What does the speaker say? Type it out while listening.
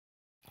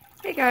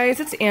Hey guys,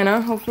 it's Anna.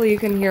 Hopefully you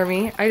can hear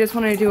me. I just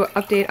wanted to do an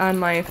update on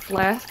my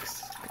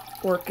Unflasked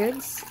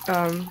orchids.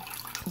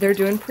 They're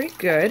doing pretty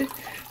good.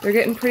 They're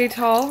getting pretty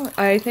tall.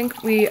 I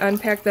think we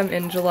unpacked them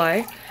in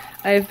July.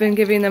 I've been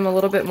giving them a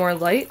little bit more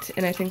light,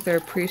 and I think they're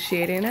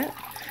appreciating it.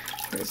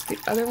 Here's the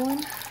other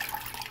one.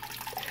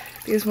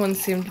 These ones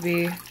seem to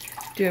be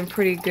doing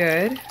pretty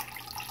good.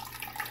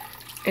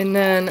 And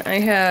then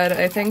I had,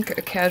 I think,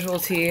 a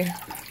casualty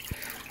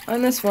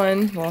on this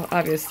one. Well,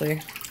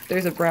 obviously,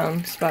 there's a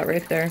brown spot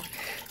right there.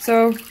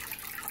 So,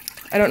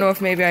 I don't know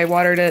if maybe I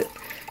watered it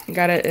and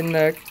got it in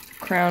the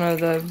crown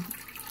of the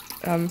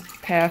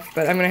Paph,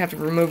 but I'm going to have to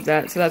remove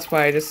that, so that's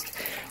why I just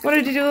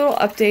wanted to do a little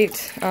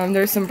update.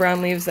 There's some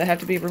brown leaves that have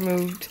to be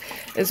removed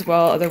as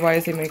well,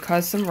 otherwise they may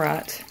cause some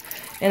rot.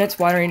 And it's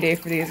watering day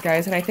for these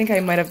guys, and I think I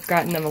might have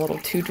gotten them a little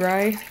too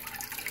dry.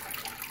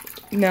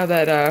 Now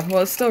that,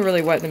 well, it's still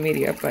really wet in the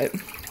media, but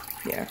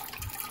yeah.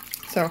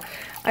 So,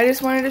 I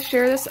just wanted to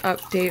share this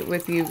update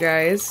with you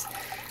guys.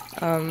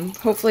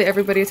 Hopefully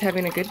everybody's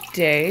having a good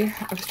day.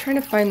 I was trying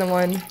to find the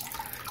one.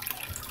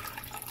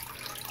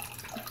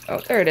 Oh,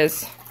 there it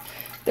is.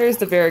 There's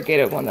the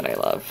variegated one that I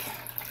love.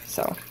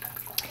 So,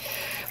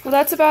 well,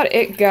 that's about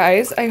it,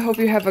 guys. I hope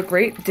you have a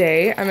great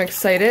day. I'm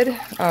excited.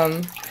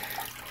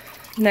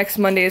 Next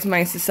Monday is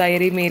my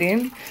society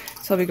meeting,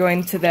 so I'll be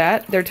going to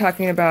that. They're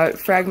talking about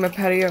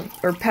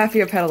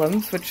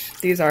Paphiopedilums, which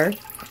these are,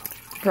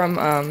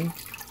 from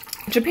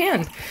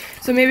Japan.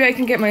 So maybe I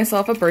can get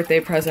myself a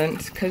birthday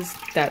present, because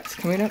that's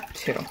coming up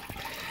too.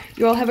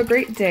 You all have a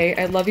great day.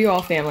 I love you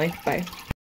all, family. Bye.